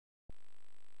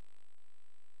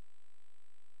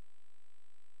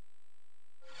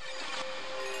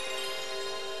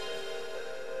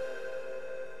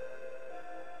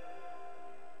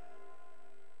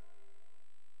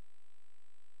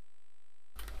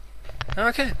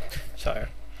Okay, so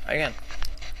again,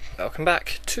 welcome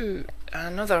back to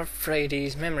another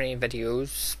Friday's Memory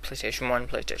Videos, PlayStation 1,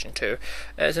 PlayStation 2.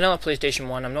 It's another PlayStation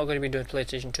 1, I'm not going to be doing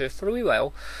PlayStation 2 for a wee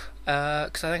while,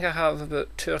 because I think I have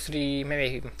about 2 or 3,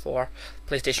 maybe even 4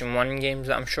 PlayStation 1 games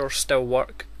that I'm sure still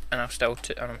work, and I'm still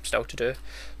to do.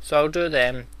 So I'll do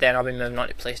them, then I'll be moving on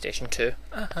to PlayStation 2.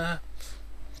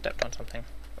 Stepped on something,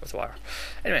 it was wire.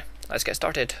 Anyway, let's get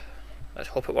started. Let's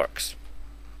hope it works.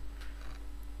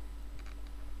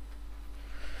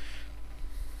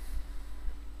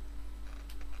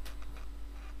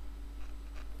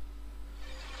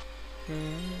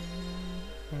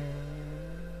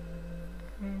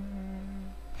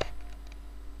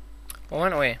 I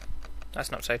went away.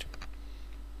 That's not side.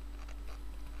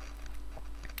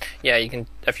 Yeah, you can.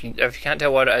 If you can't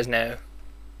tell what it is now,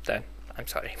 then I'm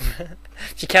sorry.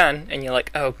 If you can, and you're like,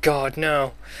 oh God,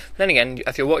 no. Then again,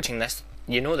 if you're watching this,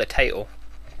 you know the title.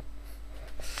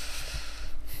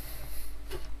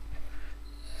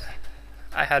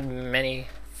 I had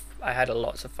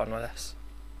lots of fun with this.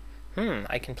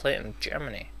 I can play it in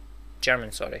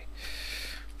German, sorry.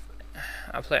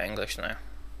 I'll play it in English now.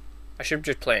 I should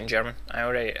just play it in German. I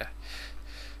already...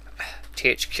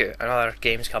 THQ, another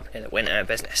games company that went out of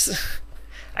business.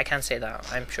 I can't say that,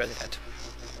 I'm sure they did.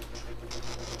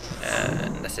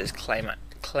 This is Climax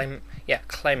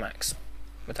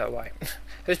with a Y.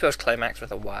 Who spells Climax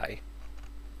with a Y?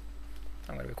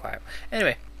 I'm gonna be quiet.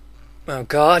 Anyway. Oh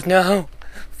God, no!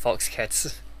 Fox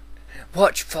Kids.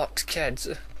 Watch Fox Kids.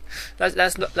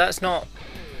 That's not.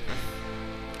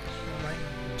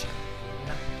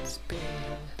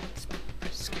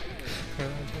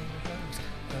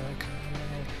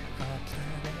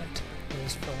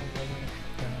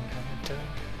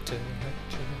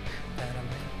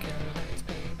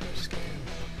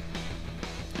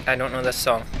 I don't know this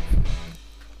song.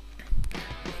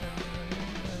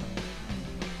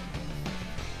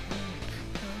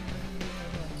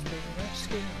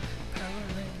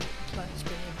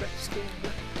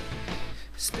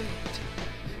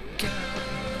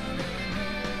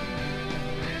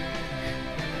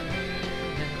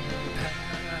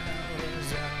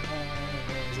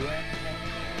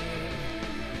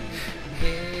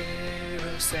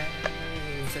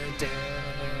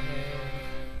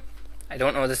 I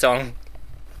don't know the song.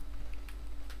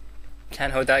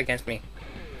 Can't hold that against me.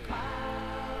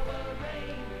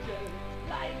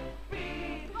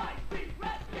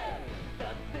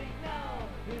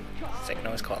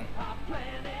 Signal is calling.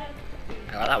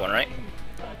 I got that one right.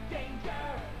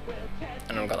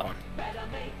 I don't got that one.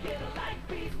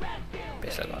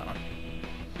 Basically got that one.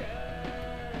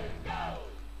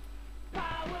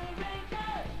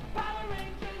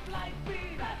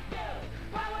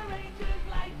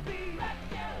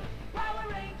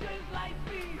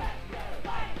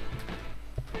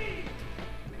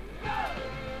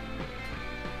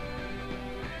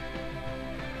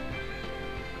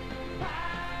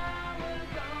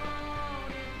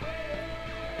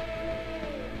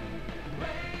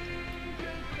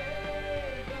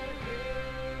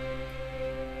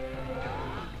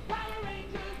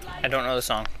 I don't know the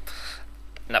song.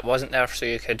 That wasn't there so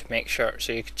you could make sure,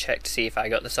 so you could check to see if I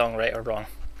got the song right or wrong.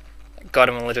 God,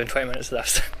 I'm only doing 20 minutes of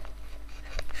this.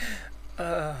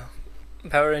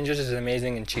 Power Rangers is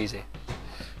amazing and cheesy.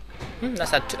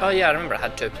 That's had oh yeah, I remember it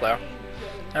had 2-player.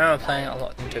 I remember playing it a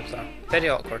lot in 2-player. Very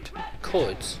awkward.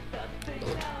 Codes.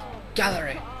 Load.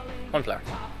 Gallery. 1-player.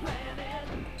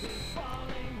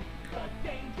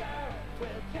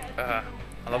 I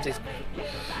love these.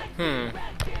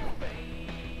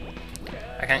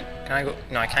 Can I go?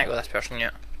 No, I can't go this person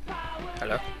yet.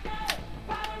 Hello?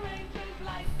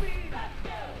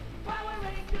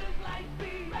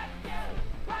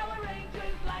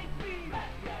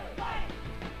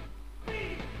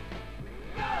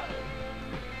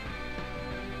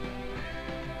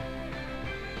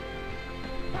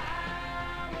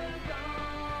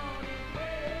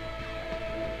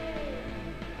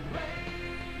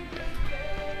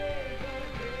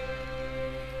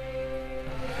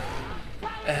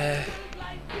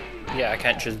 Yeah, I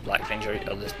can't choose Black Ranger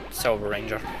or the Silver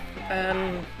Ranger.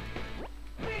 I'll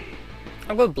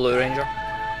go Blue Ranger.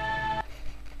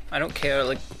 I don't care,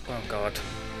 like, oh God.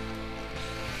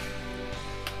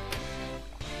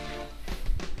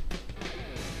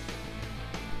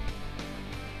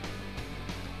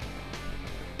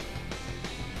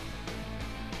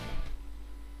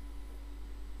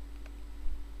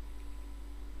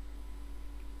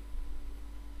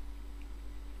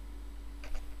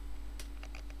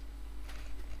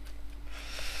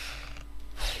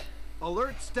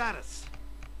 Alert status.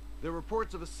 There are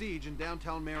reports of a siege in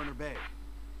downtown Mariner Bay.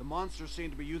 The monsters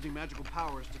seem to be using magical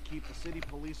powers to keep the city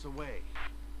police away.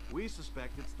 We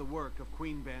suspect it's the work of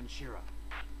Queen Banshira.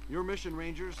 Your mission,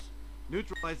 Rangers,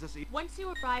 neutralize this evil. Once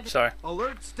you arrive. Sorry.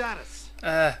 Alert status.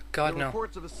 God no.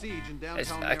 Reports of a siege in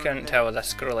downtown I couldn't tell with that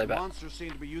scrolly bit. Monsters seem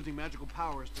to be using magical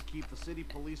powers to keep the city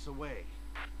police away.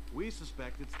 We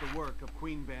suspect it's the work of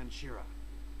Queen Banshira.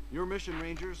 Your mission,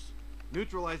 Rangers,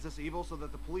 neutralize this evil so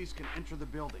that the police can enter the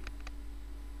building.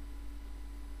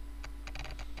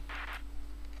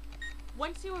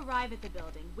 Once you arrive at the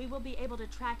building, we will be able to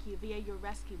track you via your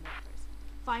rescue morphers.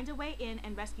 Find a way in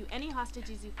and rescue any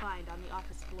hostages you find on the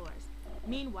office floors.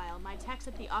 Meanwhile, my techs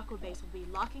at the Aqua base will be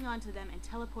locking onto them and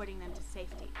teleporting them to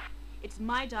safety. It's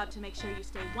my job to make sure you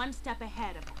stay one step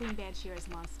ahead of Queen Banshira's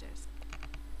monsters.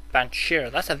 Banshira,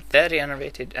 that's a very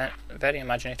innovative, very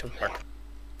imaginative word.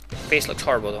 Face looks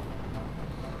horrible though.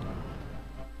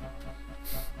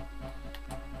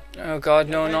 Oh god,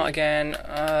 no, not again.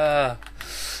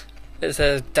 It's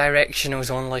a directionals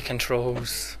only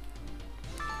controls.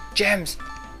 Gems!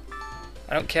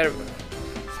 I don't care.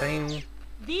 Fine.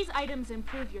 These items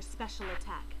improve your special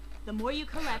attack. The more you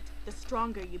collect, the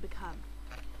stronger you become.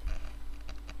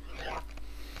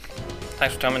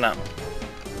 Thanks for telling me that.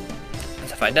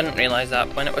 As if I didn't realise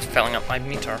that when it was filling up my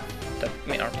meter. The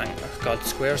meter thing. Oh god,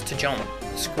 squares to jump.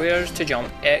 Squares to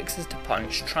jump, X is to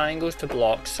punch, triangles to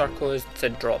block, circle is to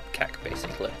drop kick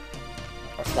basically.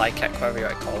 Or fly kick, whatever you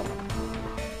want to call it.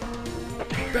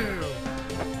 Boom!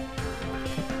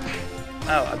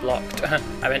 Oh, I blocked.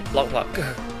 I meant block.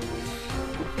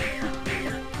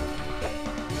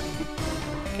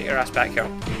 Get your ass back here.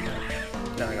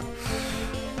 There we go.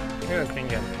 Here, green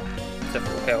gem.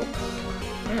 Difficult help.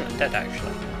 It did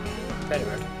actually. Very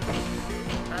weird.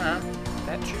 Ah,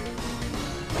 bitch.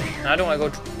 I don't want to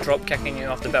go drop kicking you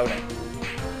off the building.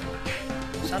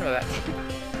 Son of a bitch.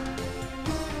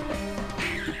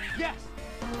 Yes.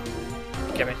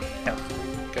 Give me health.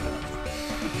 Good enough.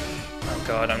 Oh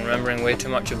god, I'm remembering way too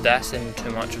much of this and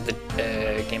too much of the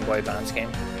Game Boy Advance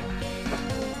game.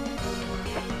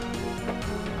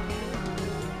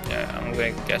 Yeah, I'm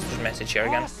going to guess there's a message here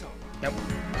again. Awesome. Nope.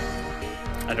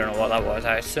 I don't know what that was.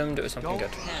 I assumed it was something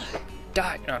good.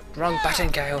 Die! No, wrong button,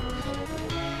 Kyle.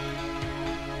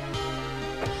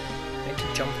 I need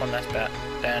to jump on this bit,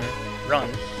 then run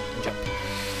and jump.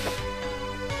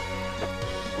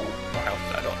 More health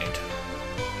that I don't need.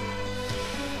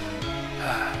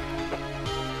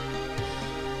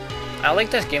 I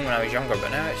liked this game when I was younger, but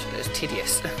now it's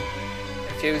tedious.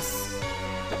 It feels...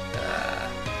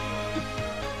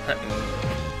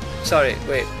 Sorry,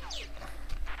 wait.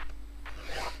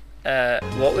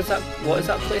 What was that? What is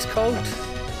that place called?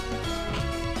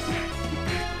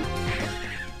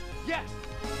 Yes.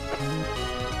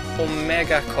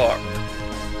 Omega Corp.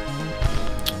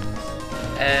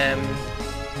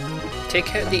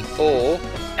 Take out the O,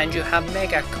 and you have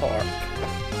Mega Corp.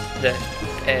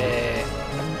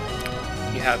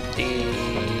 You have the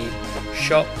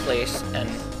shop place, and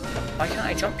why can't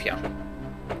I jump here?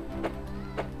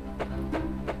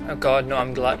 Oh god, no,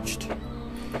 I'm glitched.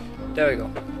 There we go.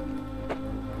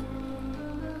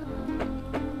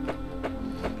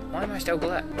 Why am I still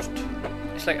glitched?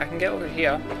 It's like I can get over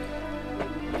here,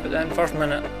 but then first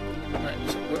minute,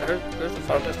 where's the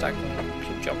furthest I can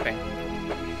keep jumping?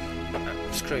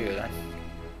 Screw you then.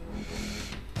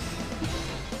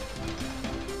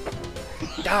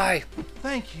 Die!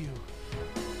 Thank you.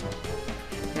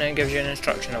 And then it gives you an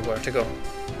instruction of where to go.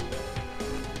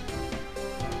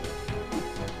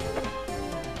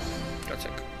 That's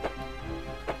it.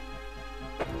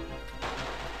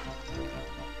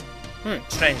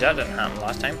 Strange that didn't happen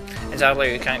last time.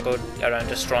 Exactly, you can't go around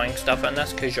destroying stuff in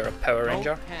this because you're a Power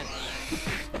Ranger.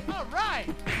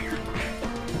 Alright!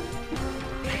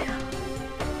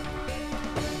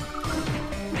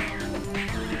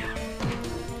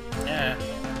 Yeah.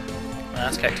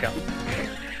 That's kicked here.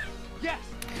 Yes.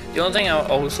 The only thing I'll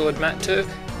also admit to,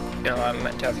 you know, I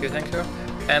admit to a few things here.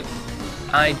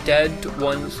 I did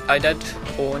own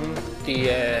the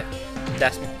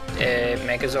this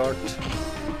Megazord.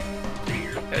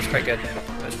 It was quite good.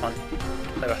 It was fun.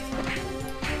 Play with.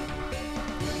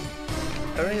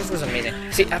 Power Rangers was amazing.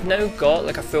 See, I've now got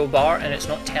like a full bar, and it's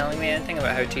not telling me anything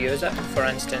about how to use it. For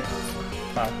instance,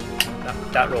 well,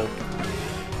 that roll.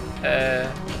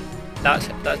 That's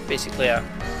basically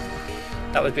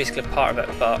that was basically part of it,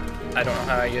 but I don't know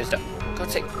how I used it.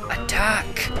 God's sake,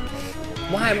 attack!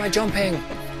 Why am I jumping?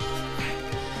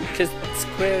 Because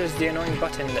square is the annoying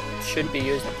button that should be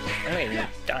used. Anyway, you're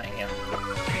dying, yeah.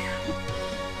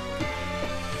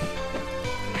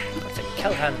 God's sake,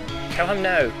 kill him! Kill him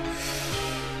now!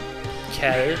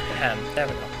 Kill him. There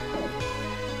we go.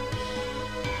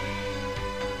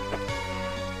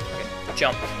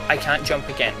 Jump. I can't jump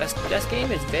again. This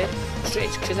game is very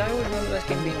strange because I always remember this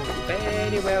game being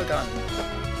very well done.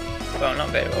 Well, not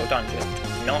very well done, just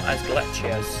not as glitchy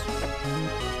as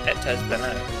it has been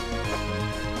now.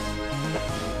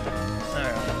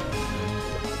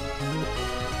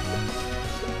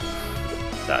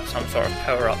 That's some sort of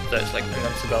power up that's like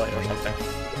invincibility or something.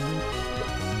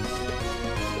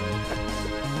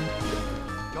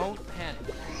 Don't panic.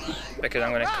 Because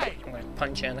I'm gonna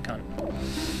punch you in the cunt.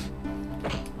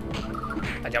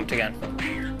 I jumped again.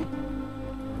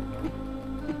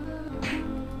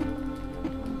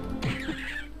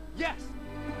 Yes.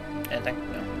 Anything?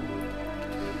 No.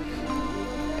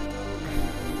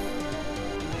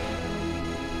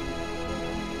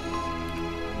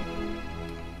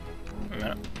 A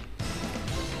minute.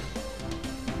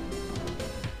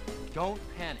 Don't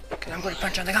panic. Because I'm going to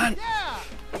punch on the gun. Yeah.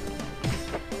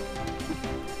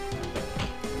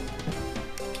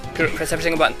 Press every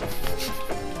single button.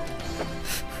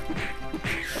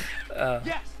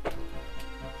 Yes.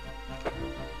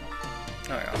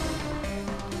 There we go.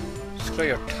 Screw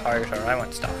your targeter, I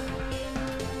want stuff.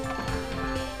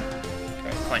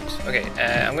 Okay, points. Okay,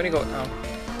 I'm gonna go.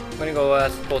 I'm gonna go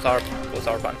with both our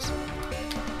buttons.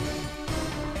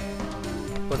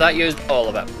 Well, that used all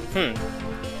of it.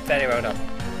 Very well done.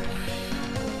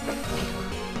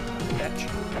 Bitch.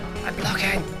 I'm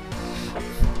blocking.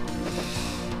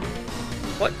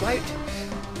 What? Right?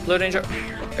 Blue Ranger,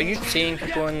 are you seeing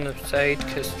people on the side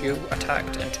because you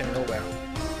attacked into nowhere?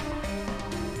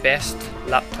 Best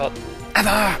laptop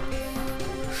ever!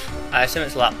 I assume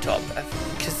it's a laptop,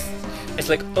 because it's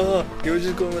like, oh, you're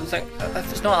just going with the thing.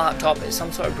 If it's not a laptop, it's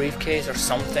some sort of briefcase or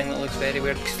something that looks very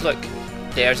weird. Because look,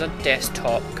 there's a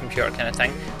desktop computer kind of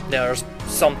thing. There's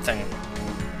something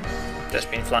that's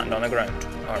been flattened on the ground,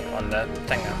 or on the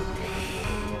thing now.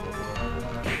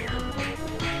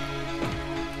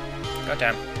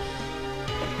 Goddamn.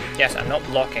 Yes, I'm not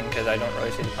blocking because I don't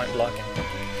really see the point blocking.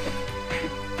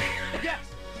 Yes.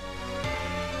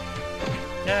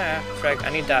 Yeah, Frag, I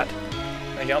need that.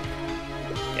 I jump.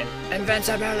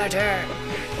 Invincibility!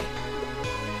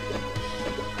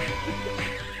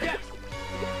 Yes.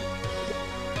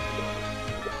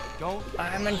 Don't.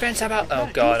 I'm invincible! Oh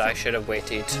god, I should have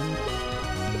waited.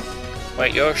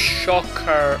 Wait, you're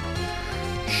Shockatron.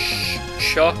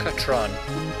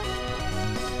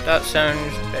 That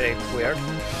sounds very weird.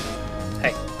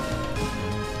 Hey.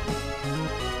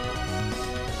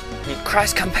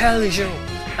 Christ compels you!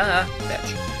 Ah,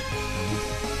 bitch.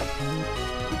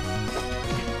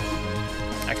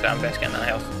 Actually, I'm best getting that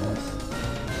health.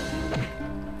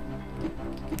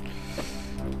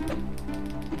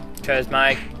 Because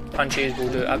my punches will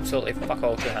do absolutely fuck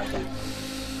all to handle.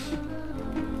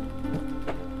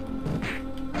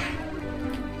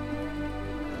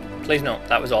 Please note,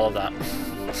 that was all of that.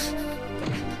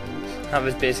 That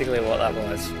was basically what that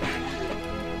was.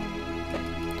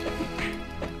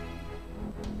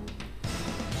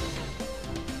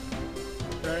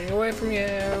 Running away from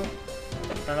you.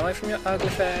 Run away from your ugly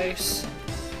face.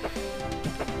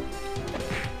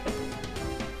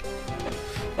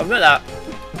 I'll admit that.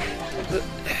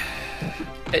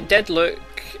 It did look,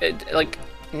 like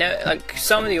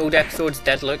some of the old episodes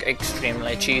did look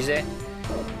extremely cheesy,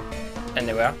 and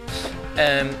they were.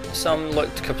 Some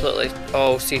looked completely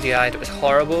CGI'd. It was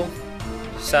horrible.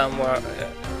 Some were.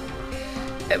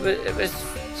 It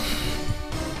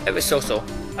was so-so.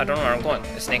 I don't know where I'm going.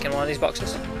 A snake in one of these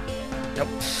boxes? Nope.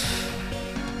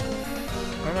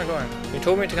 Where am I going? You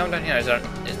told me to come down here.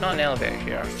 It's not an elevator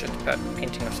here. It's just a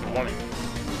painting of some woman.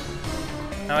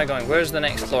 Now I'm going. Where's the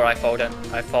next floor I fall into?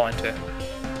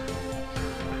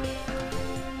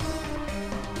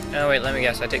 Oh wait, let me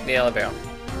guess. I take the elevator.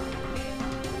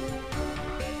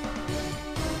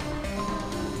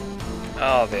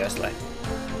 Obviously.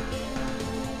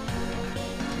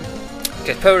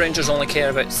 Because Power Rangers only care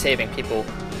about saving people.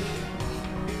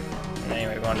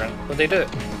 Anyway, wondering, what they do?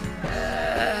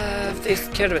 If they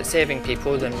cared about saving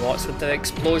people, then what's with the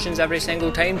explosions every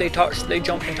single time they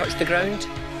jump and touch the ground?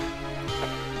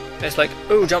 It's like,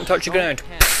 oh, jump, touch the ground.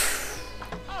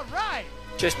 Alright.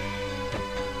 Just,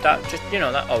 you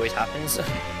know, that always happens.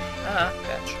 Ah,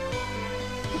 bitch.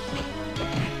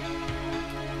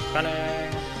 Running.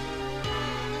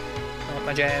 I want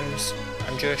my gems.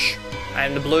 I'm Jewish. I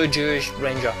am the blue Jewish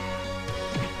ranger.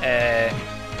 I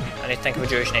need to think of a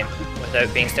Jewish name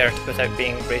without being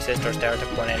racist or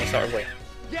stereotypical in any sort of way.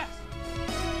 Yes.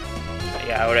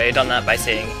 Yeah, I already done that by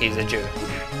saying he's a Jew.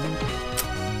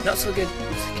 Not so good,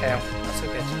 Kyle. Not so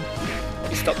good.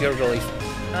 You stop your rollies.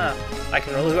 Ah, I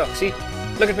can roll as well. See?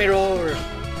 Look at me roll.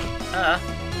 Ah,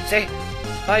 see?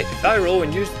 If I roll,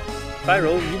 you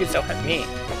can still hit me.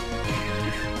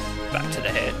 back to the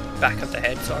head, back of the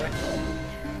head, sorry.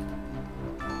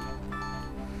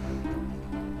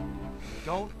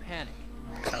 Don't panic.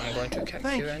 I'm going to kick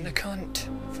you in the cunt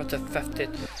for the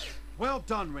 50th. Well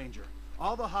done, Ranger.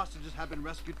 All the hostages have been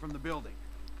rescued from the building.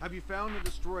 Have you found and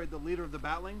destroyed the leader of the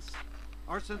Batlings?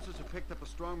 Our sensors have picked up a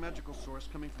strong magical source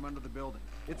coming from under the building.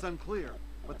 It's unclear,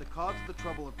 but the cause of the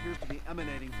trouble appears to be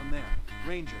emanating from there.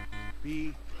 Ranger,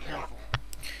 be careful.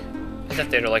 As if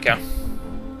they're like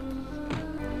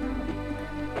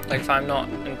if I'm not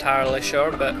entirely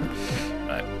sure, but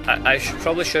I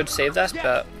probably should save this,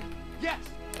 but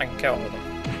I can kill all of them.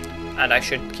 And I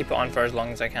should keep it on for as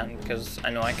long as I can, because I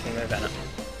know I can move in it.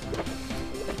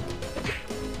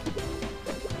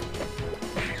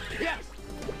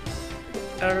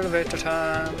 Elevator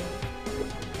time!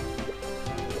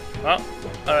 Oh,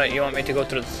 alright, you want me to go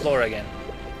through the floor again?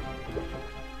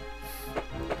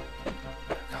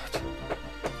 God.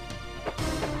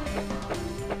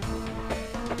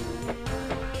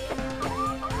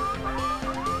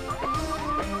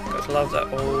 Gotta love that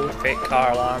old fake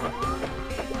car alarm.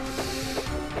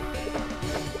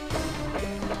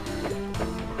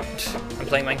 I'm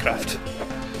playing Minecraft.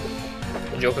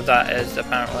 The joke of that is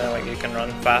apparently like you can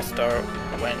run faster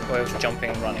whilst jumping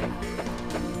and running.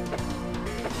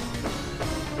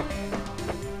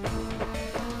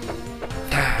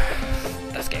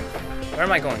 This game. Where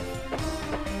am I going?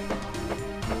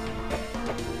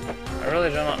 I really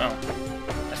do not know.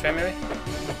 This way maybe?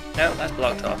 No, that's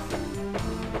blocked off.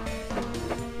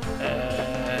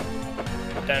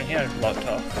 Down here is blocked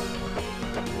off.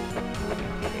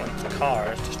 One's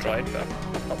car is destroyed, but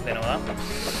hope they know that.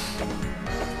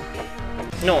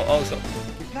 No, also.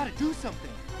 We've got to do something.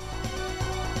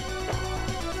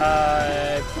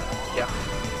 Yeah.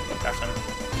 Person.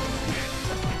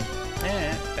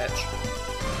 Yeah, bitch.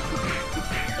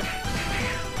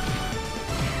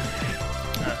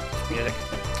 Music.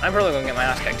 I'm probably going to get my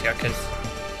ass kicked here because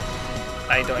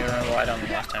I don't even remember what I done the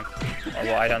last time. Or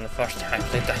what I done the first time I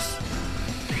played this.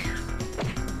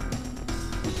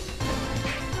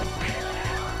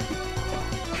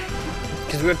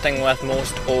 Because the weird thing with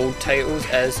most old titles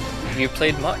is you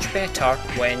played much better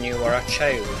when you were a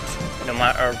child. No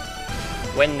matter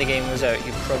when the game was out,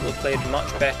 you probably played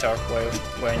much better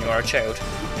when you were a child.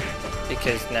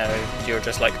 Because now you're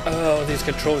just like, oh, these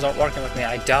controls aren't working with me,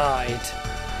 I died.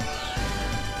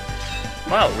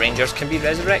 Wow, Rangers can be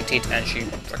resurrected, and she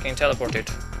freaking teleported.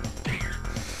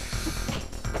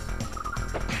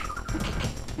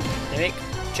 They make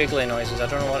jiggly noises. I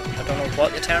don't know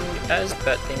what the term is,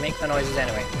 but they make the noises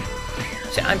anyway.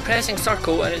 See, I'm pressing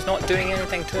circle and it's not doing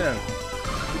anything to him.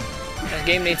 This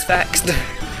game needs fixed.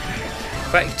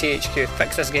 Quick, THQ,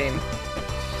 fix this game.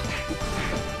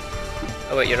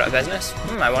 Oh wait, you're out of business?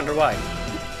 I wonder why.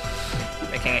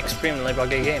 Making extremely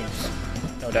buggy games,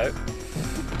 no doubt.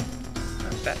 Oh,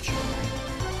 bitch.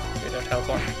 Dude, their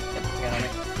teleport. Again on me.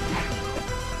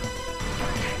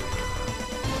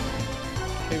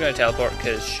 She's gonna teleport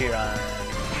because she ran.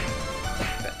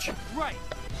 Bitch. Right.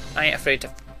 I ain't afraid to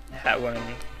hit a woman,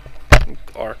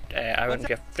 or I wouldn't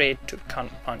be afraid to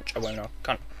cunt punch a woman or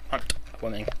cunt hunt a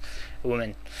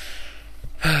woman.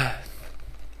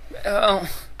 Well,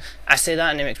 I say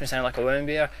that and it makes me sound like a woman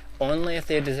beater. Only if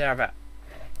they deserve it.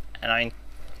 And I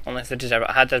only if they deserve it.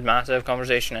 I had this massive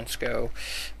conversation in school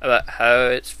about how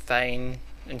it's fine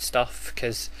and stuff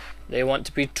because they want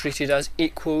to be treated as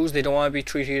equals. They don't want to be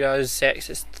treated as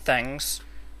sexist things.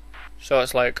 So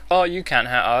it's like, oh, you can't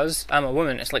hit us. I'm a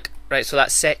woman. It's like, right, so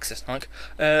that's sexist. I'm like,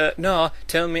 no,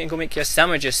 telling me to go make you a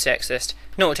sandwich is sexist.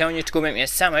 No, telling you to go make me a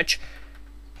sandwich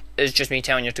is just me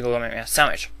telling you to go make me a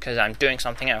sandwich because I'm doing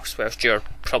something else whilst you're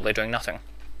probably doing nothing.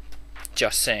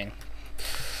 Just saying.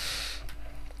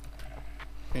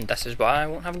 And this is why I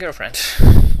won't have a girlfriend.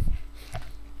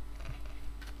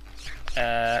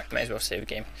 Might as well save the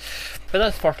game. But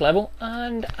that's the first level,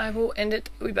 and I will end it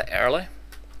a wee bit early.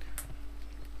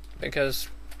 Because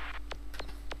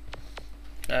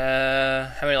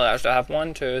how many letters do I have?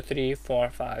 1, 2, 3, 4,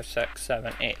 5, 6,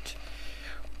 7, 8.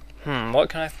 What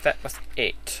can I fit with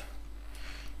 8?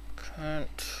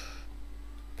 Can't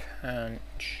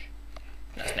punch.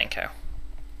 That's an cow.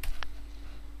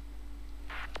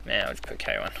 Man, I'll just put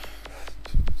cow on.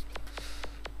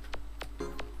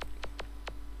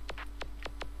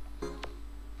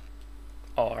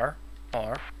 Or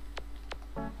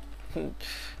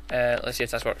let's see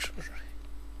if this works.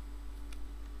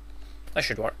 That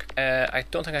should work. I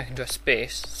don't think I can do a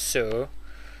space, so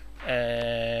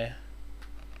where's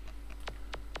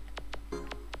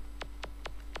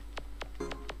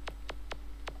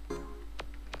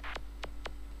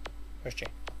G?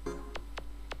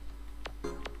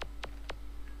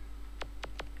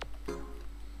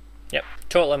 Yep,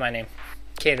 totally my name.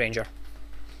 K Ranger.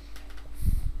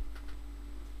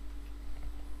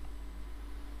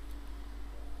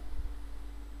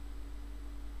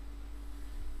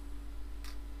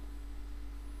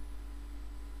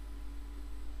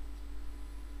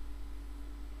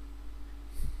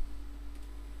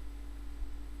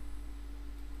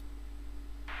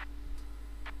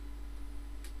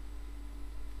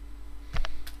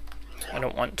 I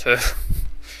don't want to.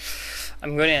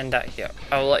 I'm going to end that here.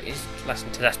 I'll let you listen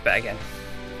to this bit again.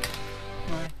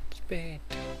 Lightspeed.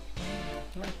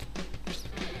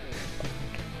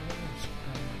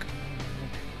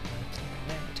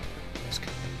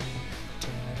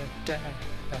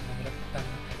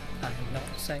 I'm not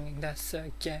singing this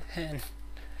again.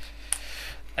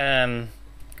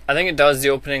 I think it does the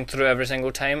opening through every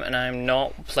single time, and I'm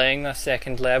not playing the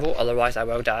second level, otherwise I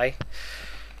will die.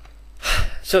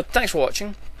 So thanks for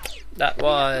watching. That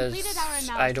was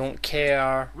I Don't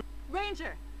Care.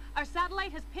 Ranger, our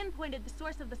satellite has pinpointed the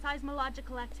source of the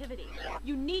seismological activity.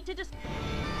 You need to just...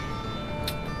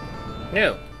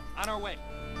 No. On our way.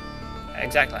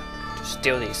 Exactly. Just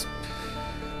steal these.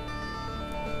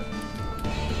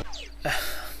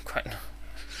 Quite.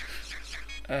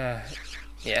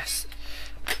 Yes.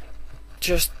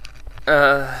 Just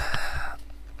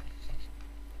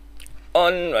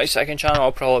on my second channel,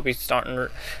 I'll probably be starting.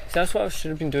 That's what I should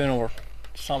have been doing over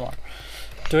summer,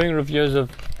 doing reviews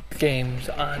of games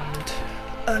and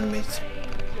animes.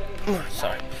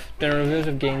 Sorry, doing reviews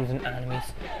of games and animes.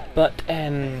 But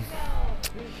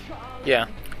yeah,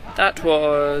 that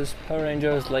was Power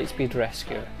Rangers Lightspeed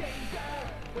Rescue.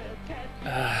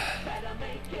 The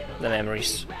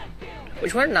memories,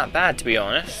 which weren't that bad to be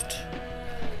honest.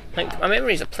 Like, my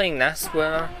memories of playing this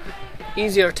were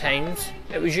easier times.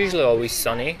 It was usually always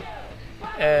sunny.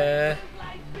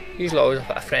 Usually always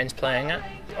with friends playing it,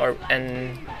 or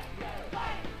in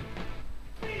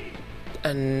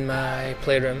my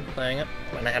playroom playing it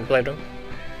when I had playroom.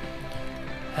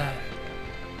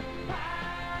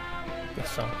 This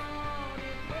song.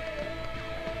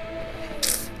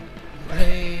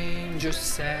 Ranger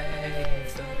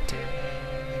save the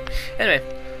day. Anyway.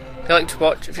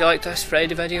 If you like this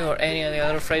Friday video or any of the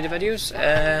other Friday videos,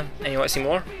 and you want to see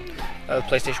more of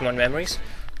PlayStation 1 memories,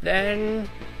 then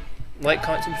like,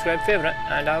 comment, subscribe, favourite,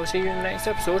 and I will see you in the next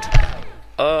episode.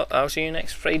 I'll see you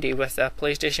next Friday with a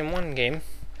PlayStation 1 game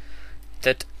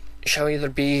that shall either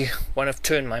be one of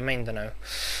two in my mind now.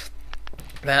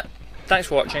 But thanks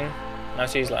for watching, and I'll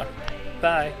see you later.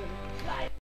 Bye.